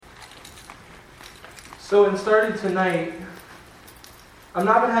So in starting tonight, I'm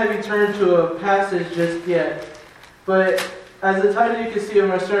not going to have you turn to a passage just yet, but as the title you can see of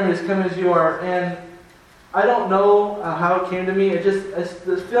my sermon is Come As You Are, and I don't know how it came to me. It's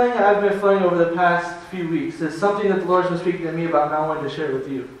the feeling I've been feeling over the past few weeks is something that the Lord's been speaking to me about, and I wanted to share it with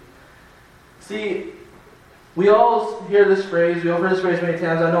you. See, we all hear this phrase, we all heard this phrase many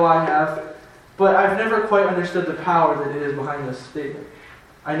times, I know I have, but I've never quite understood the power that it is behind this statement.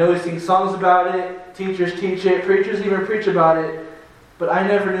 I know we sing songs about it, teachers teach it, preachers even preach about it, but I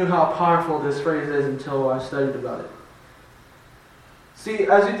never knew how powerful this phrase is until I studied about it. See,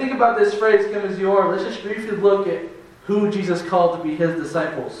 as we think about this phrase, Come As You Are, let's just briefly look at who Jesus called to be His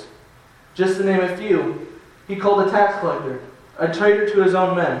disciples. Just to name a few, He called a tax collector, a traitor to His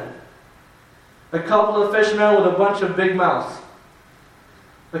own men, a couple of fishermen with a bunch of big mouths,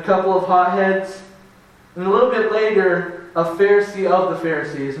 a couple of hotheads, and a little bit later, a Pharisee of the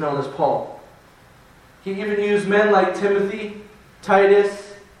Pharisees known as Paul. He even used men like Timothy,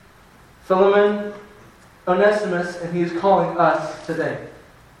 Titus, Philemon, Onesimus, and He's calling us today.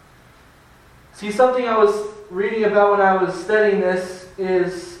 See, something I was reading about when I was studying this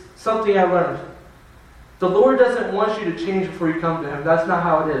is something I learned. The Lord doesn't want you to change before you come to Him. That's not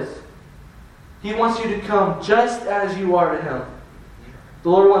how it is. He wants you to come just as you are to Him. The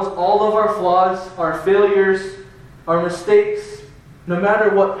Lord wants all of our flaws, our failures, our mistakes, no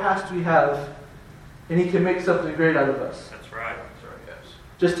matter what past we have, and He can make something great out of us. That's right. That's right, yes.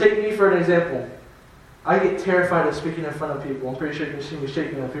 Just take me for an example. I get terrified of speaking in front of people. I'm pretty sure you can see me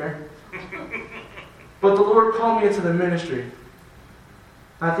shaking up here. But the Lord called me into the ministry.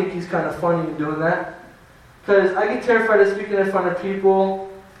 I think He's kind of funny in doing that. Because I get terrified of speaking in front of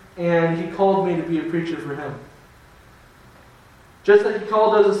people, and He called me to be a preacher for Him. Just like He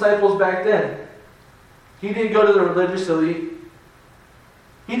called those disciples back then. He didn't go to the religious elite.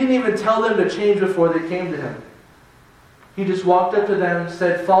 He didn't even tell them to change before they came to Him. He just walked up to them and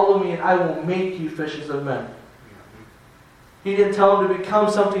said, "Follow me and I will make you fishers of men." He didn't tell them to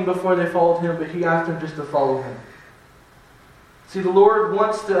become something before they followed Him, but He asked them just to follow Him. See, the Lord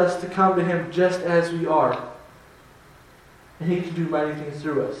wants us to come to Him just as we are. And He can do mighty things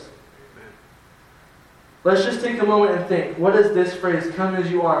through us. Let's just take a moment and think, what does this phrase, "Come as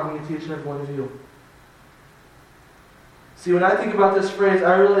you are," mean to each and every one of you? See, when I think about this phrase,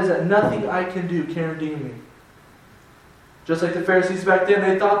 I realize that nothing I can do can redeem me. Just like the Pharisees back then,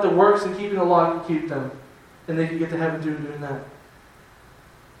 they thought the works and keeping the law could keep them, and they could get to heaven through doing that.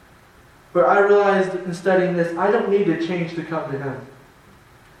 But I realized in studying this, I don't need to change to come to Him.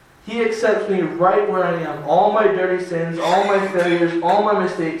 He accepts me right where I am. All my dirty sins, all my failures, all my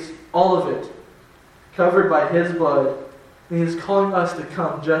mistakes, all of it, covered by His blood, and He is calling us to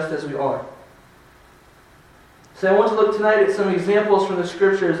come just as we are. So I want to look tonight at some examples from the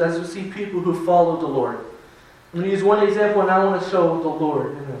Scriptures as we see people who followed the Lord. I'm going to use one example, and I want to show the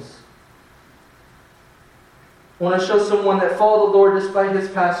Lord in this. I want to show someone that followed the Lord despite his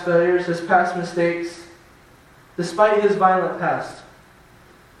past failures, his past mistakes, despite his violent past.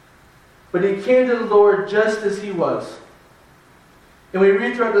 But he came to the Lord just as he was. And we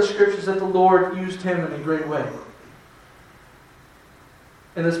read throughout the Scriptures that the Lord used him in a great way.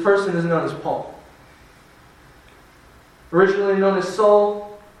 And this person is known as Paul. Originally known as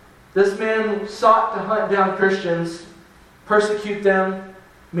Saul, this man sought to hunt down Christians, persecute them,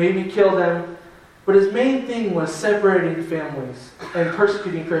 maybe kill them, but his main thing was separating families and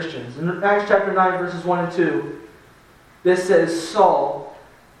persecuting Christians. In Acts chapter 9, verses 1 and 2, this says, Saul,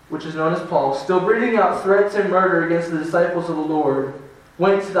 which is known as Paul, still breathing out threats and murder against the disciples of the Lord,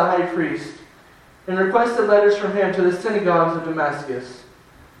 went to the high priest and requested letters from him to the synagogues of Damascus,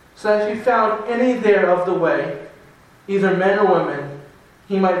 so that if he found any there of the way, either men or women,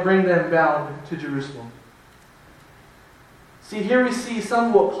 he might bring them bound to Jerusalem. See, here we see some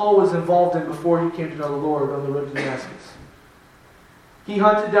of what Paul was involved in before he came to know the Lord on the road to Damascus. He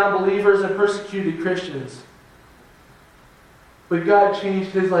hunted down believers and persecuted Christians. But God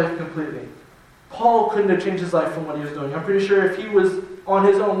changed his life completely. Paul couldn't have changed his life from what he was doing. I'm pretty sure if he was on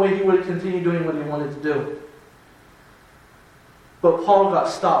his own way, he would have continued doing what he wanted to do. But Paul got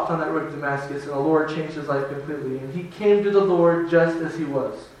stopped on that road to Damascus, and the Lord changed his life completely. And he came to the Lord just as he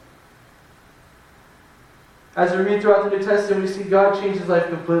was. As we read throughout the New Testament, we see God change his life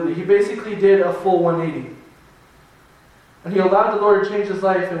completely. He basically did a full 180. And he allowed the Lord to change his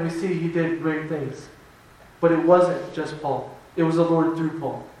life, and we see he did great things. But it wasn't just Paul. It was the Lord through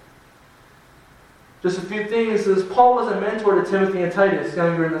Paul. Just a few things is Paul was a mentor to Timothy and Titus,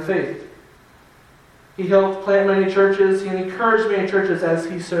 younger in the faith. He helped plant many churches. He encouraged many churches as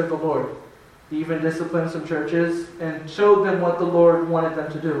he served the Lord. He even disciplined some churches and showed them what the Lord wanted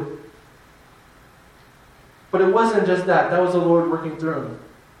them to do. But it wasn't just that. That was the Lord working through him.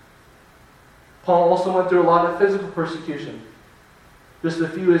 Paul also went through a lot of physical persecution. Just a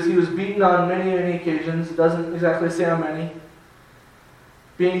few, as he was beaten on many, many occasions. It doesn't exactly say how many.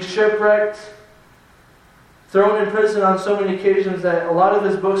 Being shipwrecked, thrown in prison on so many occasions that a lot of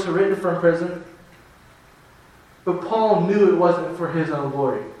his books are written from prison. But Paul knew it wasn't for his own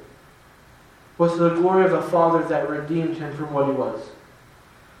glory. It was the glory of the Father that redeemed him from what he was.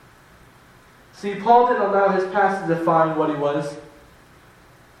 See, Paul didn't allow his past to define what he was.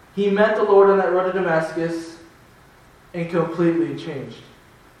 He met the Lord on that road to Damascus and completely changed.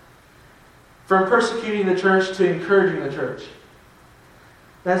 From persecuting the church to encouraging the church.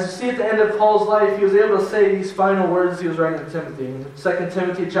 And as you see at the end of Paul's life, he was able to say these final words he was writing to Timothy. In 2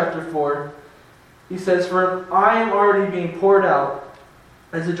 Timothy chapter 4, he says, "For I am already being poured out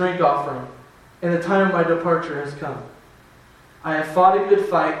as a drink offering, and the time of my departure has come. I have fought a good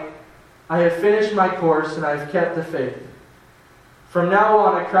fight, I have finished my course, and I have kept the faith. From now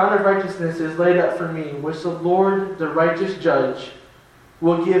on, a crown of righteousness is laid up for me, which the Lord, the righteous judge,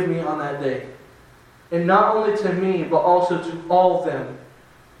 will give me on that day. And not only to me, but also to all them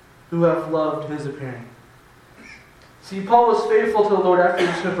who have loved his appearing." See, Paul was faithful to the Lord after he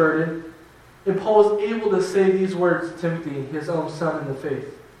was converted, and Paul was able to say these words to Timothy, his own son in the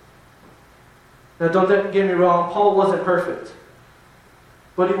faith. Now, don't get me wrong, Paul wasn't perfect.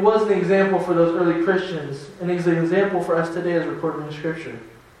 But he was an example for those early Christians, and he's an example for us today as recorded in Scripture.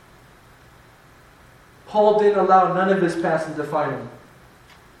 Paul didn't allow none of his past to define him.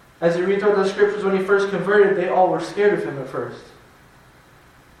 As you read through the Scriptures, when he first converted, they all were scared of him at first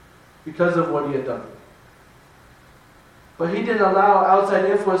because of what he had done. But he didn't allow outside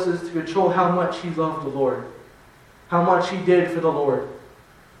influences to control how much he loved the Lord, how much he did for the Lord.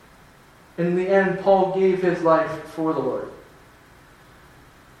 In the end, Paul gave his life for the Lord.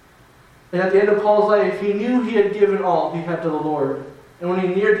 And at the end of Paul's life, he knew he had given all he had to the Lord. And when he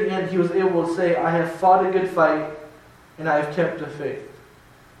neared the end, he was able to say, "I have fought a good fight, and I have kept the faith."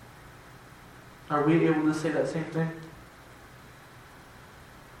 Are we able to say that same thing?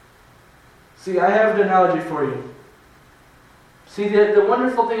 See, I have an analogy for you. See, the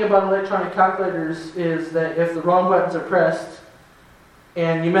wonderful thing about electronic calculators is that if the wrong buttons are pressed,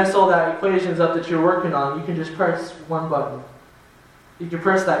 and you mess all that equations up that you're working on, you can just press one button. You can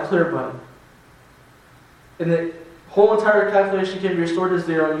press that clear button. And the whole entire calculation can be restored to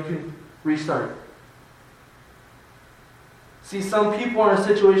zero, and you can restart. See, some people are in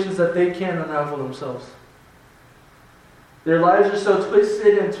situations that they can't unravel themselves. Their lives are so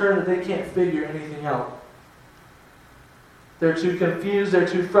twisted and turned that they can't figure anything out. They're too confused, they're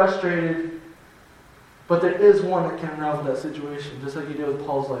too frustrated. But there is one that can unravel that situation, just like he did with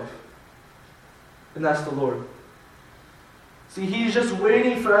Paul's life. And that's the Lord. See, he's just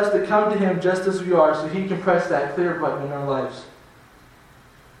waiting for us to come to him just as we are so he can press that clear button in our lives.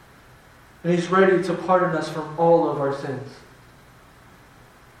 And he's ready to pardon us from all of our sins.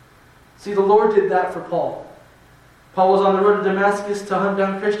 See, the Lord did that for Paul. Paul was on the road to Damascus to hunt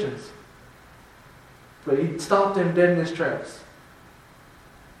down Christians. But he stopped him dead in his tracks.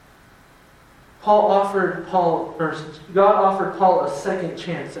 God offered Paul a second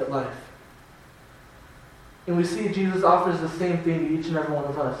chance at life. And we see Jesus offers the same thing to each and every one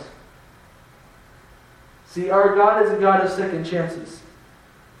of us. See, our God is a God of second chances.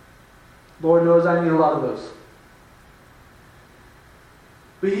 Lord knows I need a lot of those.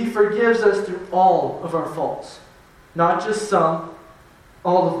 But he forgives us through all of our faults. Not just some,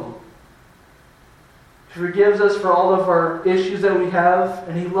 all of them. He forgives us for all of our issues that we have,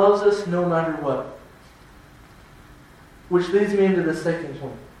 and he loves us no matter what. Which leads me into the second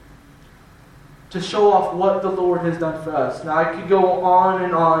point. To show off what the Lord has done for us. Now, I could go on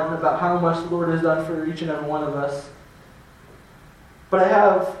and on about how much the Lord has done for each and every one of us. But I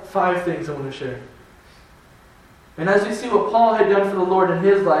have 5 things I want to share. And as we see what Paul had done for the Lord in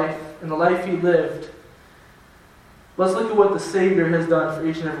his life, and the life he lived, let's look at what the Savior has done for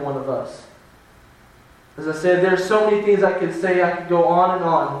each and every one of us. As I said, there are so many things I could say. I could go on and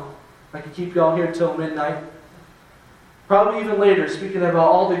on. I could keep you all here till midnight. Probably even later, speaking about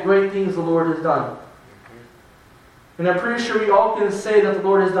all the great things the Lord has done. And I'm pretty sure we all can say that the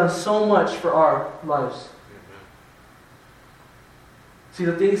Lord has done so much for our lives. See,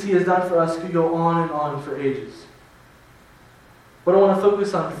 the things he has done for us could go on and on for ages. But I want to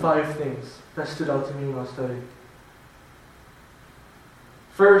focus on 5 things that stood out to me when I was studying.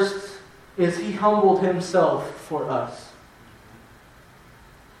 First is he humbled himself for us.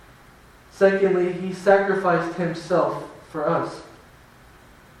 Secondly, he sacrificed himself for us.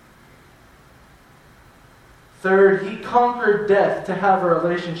 Third, he conquered death to have a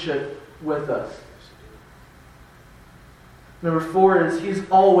relationship with us. Number 4 is He's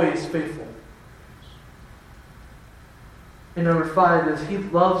always faithful. And number 5 is He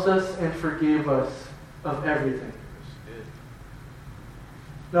loves us and forgave us of everything.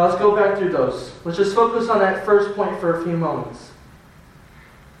 Now let's go back through those. Let's just focus on that first point for a few moments.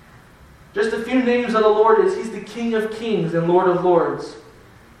 Just a few names of the Lord is He's the King of Kings and Lord of Lords.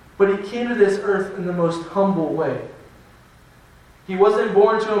 But He came to this earth in the most humble way. He wasn't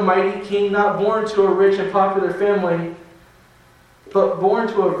born to a mighty king, not born to a rich and popular family, but born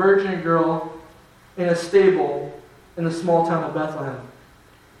to a virgin girl in a stable in the small town of Bethlehem,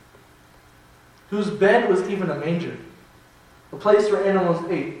 whose bed was even a manger, a place where animals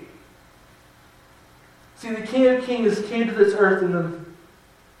ate. See, the King of Kings came to this earth in the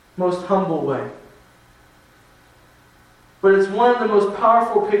most humble way. But it's one of the most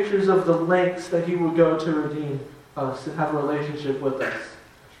powerful pictures of the lengths that He would go to redeem us and have a relationship with us.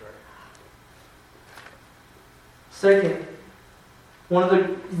 That's right. Second, one of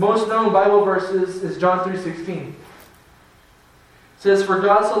the most known Bible verses is John 3:16. It says, "For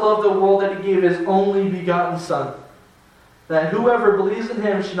God so loved the world that He gave His only begotten Son, that whoever believes in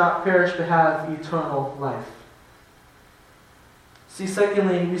Him should not perish but have eternal life." See,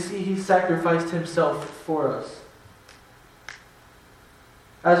 secondly, we see He sacrificed Himself for us.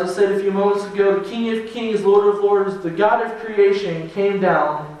 As I said a few moments ago, the King of Kings, Lord of Lords, the God of creation came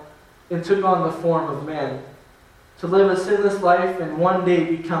down and took on the form of man to live a sinless life and one day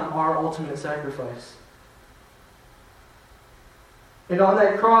become our ultimate sacrifice. And on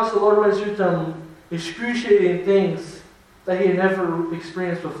that cross, the Lord went through some excruciating things that He had never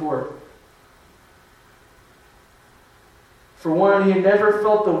experienced before. For one, He had never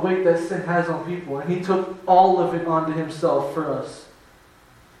felt the weight that sin has on people, and He took all of it onto Himself for us.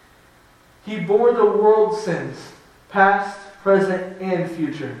 He bore the world's sins, past, present, and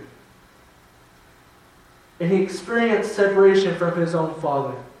future. And He experienced separation from His own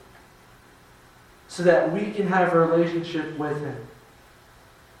Father so that we can have a relationship with Him.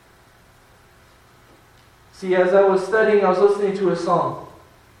 See, as I was studying, I was listening to a song.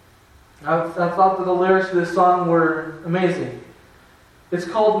 I thought that the lyrics to this song were amazing. It's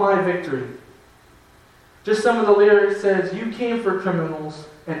called My Victory. Just some of the lyrics says, "You came for criminals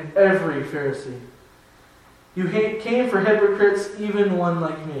and every Pharisee. You came for hypocrites, even one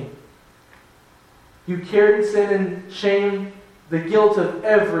like me. You carried sin and shame, the guilt of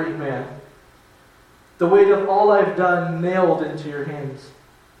every man. The weight of all I've done nailed into your hands."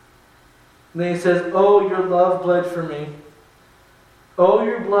 And then he says, "Oh, your love bled for me. Oh,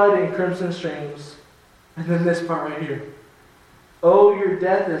 your blood in crimson streams." And then this part right here. "Oh, your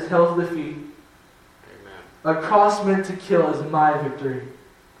death is hell's defeat. Amen. A cross meant to kill is my victory."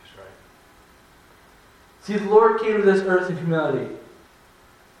 That's right. See, the Lord came to this earth in humility.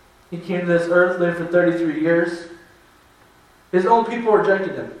 He came to this earth, lived for 33 years. His own people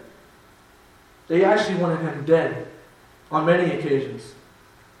rejected Him. They actually wanted Him dead on many occasions.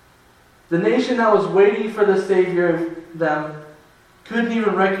 The nation that was waiting for the Savior of them couldn't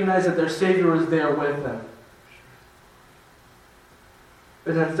even recognize that their Savior was there with them.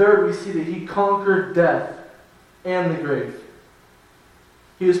 And then third, we see that He conquered death and the grave.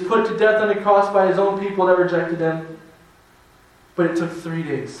 He was put to death on the cross by His own people that rejected Him. But it took 3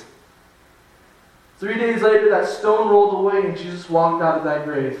 days. 3 days later, that stone rolled away and Jesus walked out of that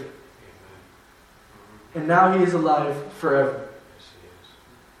grave. Amen. And now He is alive forever. Yes,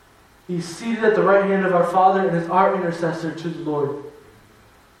 He is. He's seated at the right hand of our Father and is our intercessor to the Lord.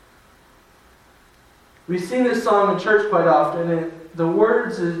 We sing this song in church quite often, and the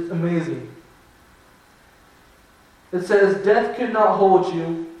words is amazing. It says, "Death could not hold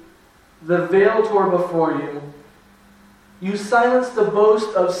you. The veil tore before you. You silenced the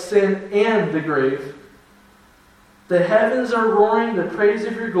boast of sin and the grave. The heavens are roaring the praise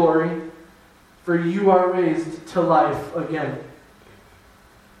of your glory, for you are raised to life again."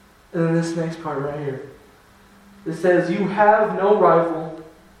 And then this next part right here. It says, "You have no rival.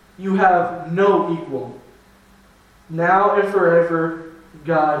 You have no equal. Now and forever,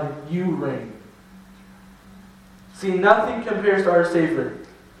 God, you reign." See, nothing compares to our Savior.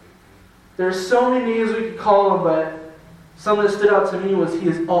 There's so many names we could call Him, but something that stood out to me was He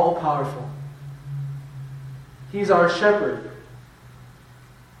is all-powerful. He's our shepherd.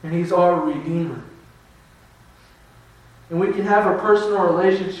 And He's our Redeemer. And we can have a personal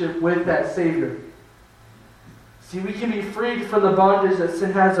relationship with that Savior. See, we can be freed from the bondage that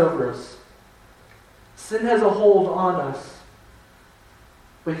sin has over us. Sin has a hold on us.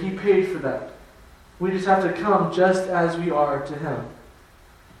 But He paid for that. We just have to come just as we are to Him.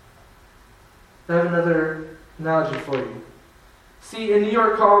 I have another analogy for you. See, in New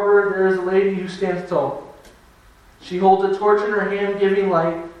York Harbor, there is a lady who stands tall. She holds a torch in her hand, giving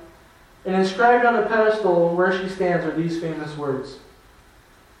light, and inscribed on a pedestal where she stands are these famous words.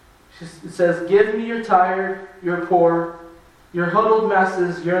 It says, "Give me your tired, your poor, your huddled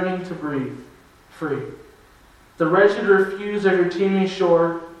masses yearning to breathe free. The wretched refuse of your teeming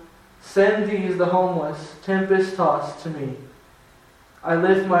shore. Send these, the homeless, tempest-tossed, to me. I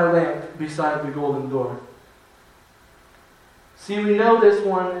lift my lamp beside the golden door." See, we know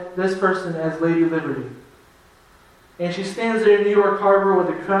this person as Lady Liberty. And she stands there in New York Harbor with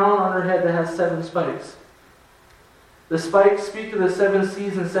a crown on her head that has 7 spikes. The spikes speak of the 7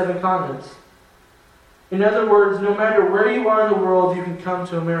 seas and 7 continents. In other words, no matter where you are in the world, you can come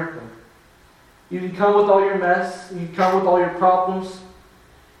to America. You can come with all your mess. You can come with all your problems.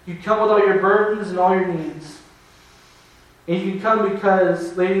 You can come with all your burdens and all your needs. And you can come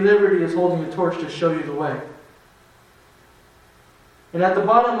because Lady Liberty is holding a torch to show you the way. And at the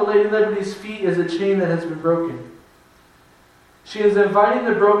bottom of Lady Liberty's feet is a chain that has been broken. She is inviting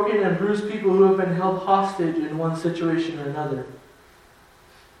the broken and bruised people who have been held hostage in one situation or another.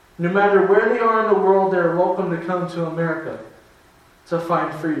 No matter where they are in the world, they are welcome to come to America to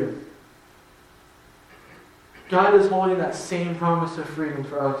find freedom. God is holding that same promise of freedom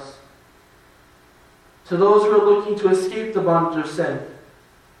for us. To those who are looking to escape the bondage of sin,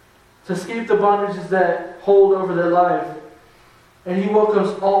 to escape the bondages that hold over their life, and He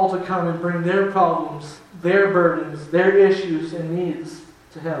welcomes all to come and bring their problems, their burdens, their issues and needs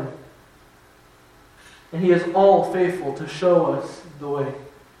to Him. And He is all faithful to show us the way.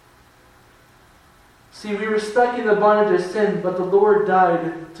 See, we were stuck in the bondage of sin, but the Lord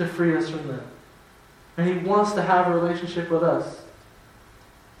died to free us from that. And He wants to have a relationship with us.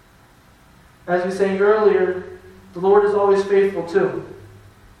 As we sang earlier, the Lord is always faithful too.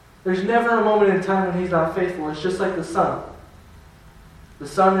 There's never a moment in time when He's not faithful. It's just like the sun. The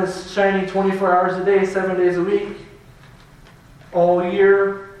sun is shining 24 hours a day, 7 days a week, all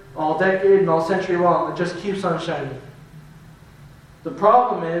year, all decade, and all century long. It just keeps on shining. The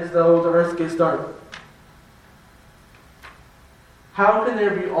problem is, though, the earth gets dark. How can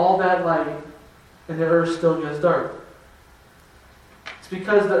there be all that light and the earth still gets dark? It's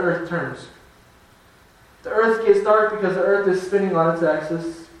because the earth turns. The earth gets dark because the earth is spinning on its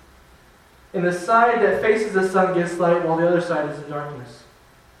axis, and the side that faces the sun gets light while the other side is in darkness.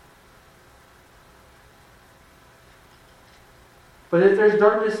 But if there's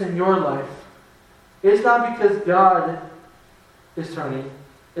darkness in your life, it's not because God is turning,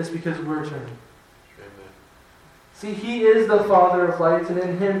 it's because we're turning. Amen. See, He is the Father of lights, and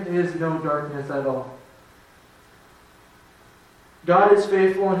in Him is no darkness at all. God is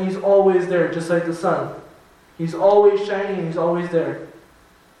faithful, and He's always there, just like the sun. He's always shining, and He's always there.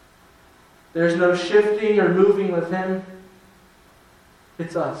 There's no shifting or moving with Him.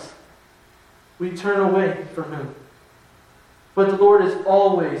 It's us. We turn away from Him. But the Lord is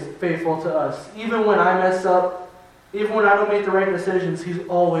always faithful to us. Even when I mess up, even when I don't make the right decisions, He's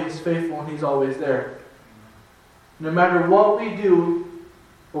always faithful and He's always there. No matter what we do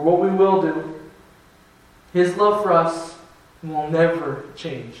or what we will do, His love for us will never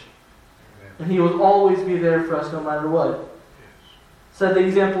change. Amen. And He will always be there for us no matter what. Yes. Set the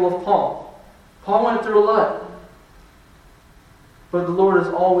example of Paul. Paul went through a lot. But the Lord is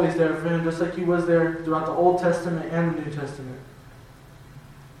always there for him, just like He was there throughout the Old Testament and the New Testament.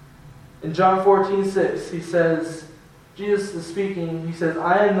 In John 14:6, He says, Jesus is speaking, He says,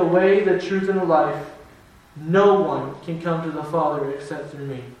 "I am the way, the truth, and the life. No one can come to the Father except through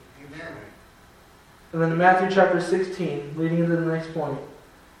me." Amen. And then in Matthew chapter 16, leading into the next point.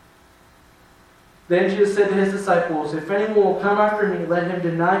 Then Jesus said to His disciples, "If anyone will come after me, let him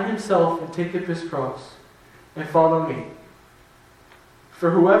deny himself and take up his cross and follow me. For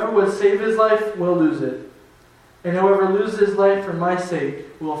whoever would save his life will lose it, and whoever loses his life for my sake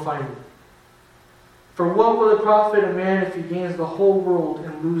will find it. For what will it profit a man if he gains the whole world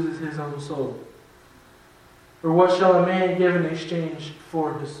and loses his own soul? Or what shall a man give in exchange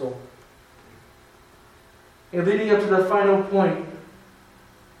for his soul?" And leading up to the final point,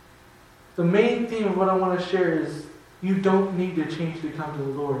 the main theme of what I want to share is you don't need to change to come to the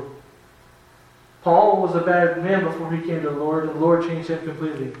Lord. Paul was a bad man before he came to the Lord, and the Lord changed him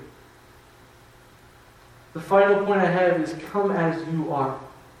completely. The final point I have is come as you are.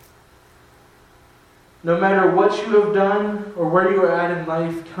 No matter what you have done or where you are at in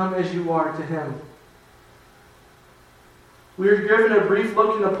life, come as you are to Him. We are given a brief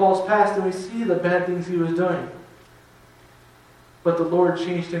look into Paul's past, and we see the bad things he was doing. But the Lord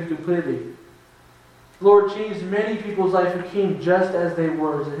changed him completely. The Lord changed many people's life who came just as they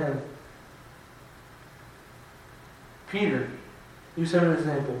were to Him. Peter, use him as an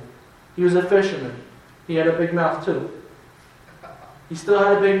example. He was a fisherman. He had a big mouth too. He still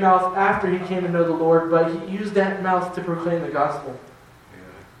had a big mouth after he came to know the Lord, but he used that mouth to proclaim the gospel.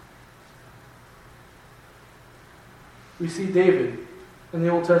 We see David in the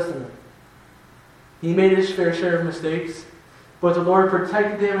Old Testament. He made his fair share of mistakes, but the Lord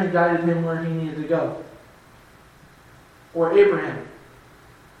protected him and guided him where he needed to go. Or Abraham.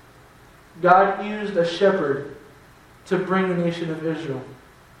 God used a shepherd to bring the nation of Israel.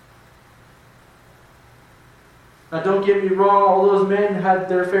 Now don't get me wrong, all those men had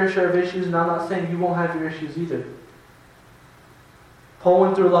their fair share of issues, and I'm not saying you won't have your issues either. Paul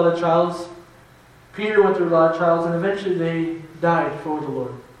went through a lot of trials. Peter went through a lot of trials, and eventually they died for the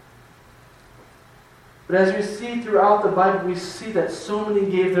Lord. But as we see throughout the Bible, we see that so many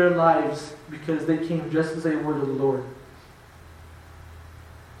gave their lives because they came just as they were to the Lord.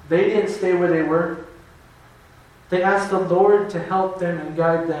 They didn't stay where they were. They asked the Lord to help them and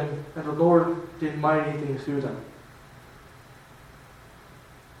guide them, and the Lord did mighty things through them.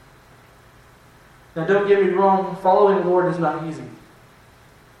 Now don't get me wrong, following the Lord is not easy.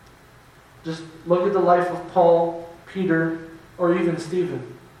 Just look at the life of Paul, Peter, or even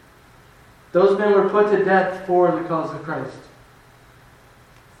Stephen. Those men were put to death for the cause of Christ.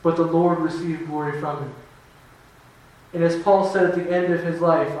 But the Lord received glory from it. And as Paul said at the end of his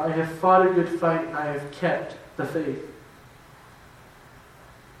life, I have fought a good fight and I have kept the faith.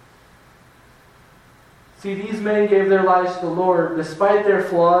 See, these men gave their lives to the Lord despite their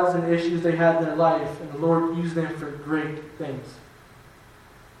flaws and issues they had in their life, and the Lord used them for great things.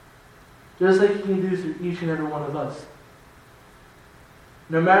 Just like He can do through each and every one of us.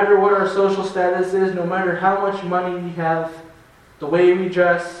 No matter what our social status is, no matter how much money we have, the way we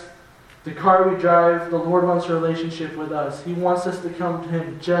dress, the car we drive, the Lord wants a relationship with us. He wants us to come to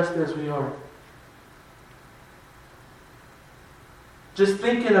Him just as we are. Just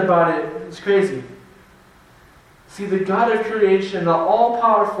thinking about it, it's crazy. See, the God of creation, the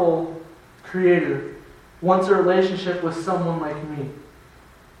all-powerful Creator, wants a relationship with someone like me.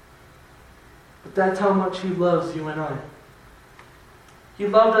 But that's how much He loves you and I. He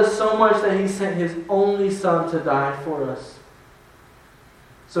loved us so much that He sent His only Son to die for us.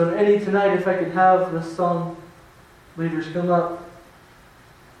 So tonight, if I could have the song leaders come up.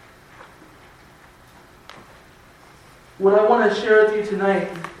 What I want to share with you tonight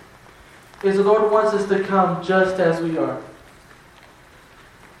is the Lord wants us to come just as we are.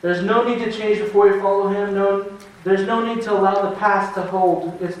 There's no need to change before we follow Him. There's no need to allow the past to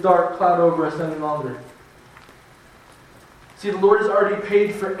hold its dark cloud over us any longer. See, the Lord has already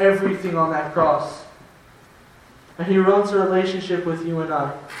paid for everything on that cross. And He wants a relationship with you and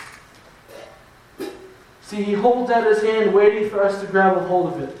I. See, He holds out His hand waiting for us to grab a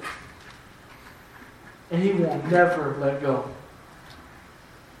hold of it. And He will never let go.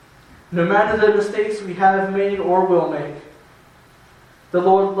 No matter the mistakes we have made or will make, the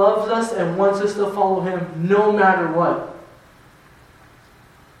Lord loves us and wants us to follow Him no matter what.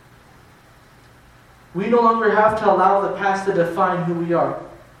 We no longer have to allow the past to define who we are.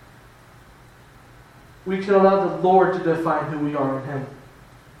 We can allow the Lord to define who we are in Him.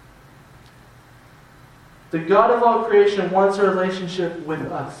 The God of all creation wants a relationship with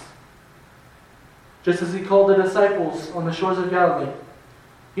us. Just as He called the disciples on the shores of Galilee.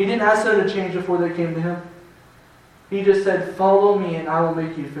 He didn't ask them to change before they came to Him. He just said, follow me and I will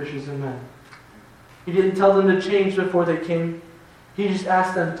make you fishers of men. He didn't tell them to change before they came. He just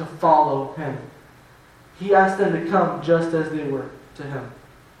asked them to follow Him. He asked them to come just as they were to Him.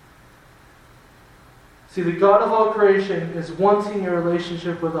 See, the God of all creation is wanting a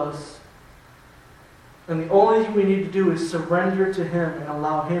relationship with us. And the only thing we need to do is surrender to Him and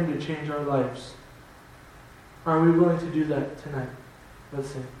allow Him to change our lives. Are we willing to do that tonight? Let's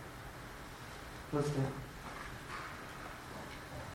sing. Let's stand.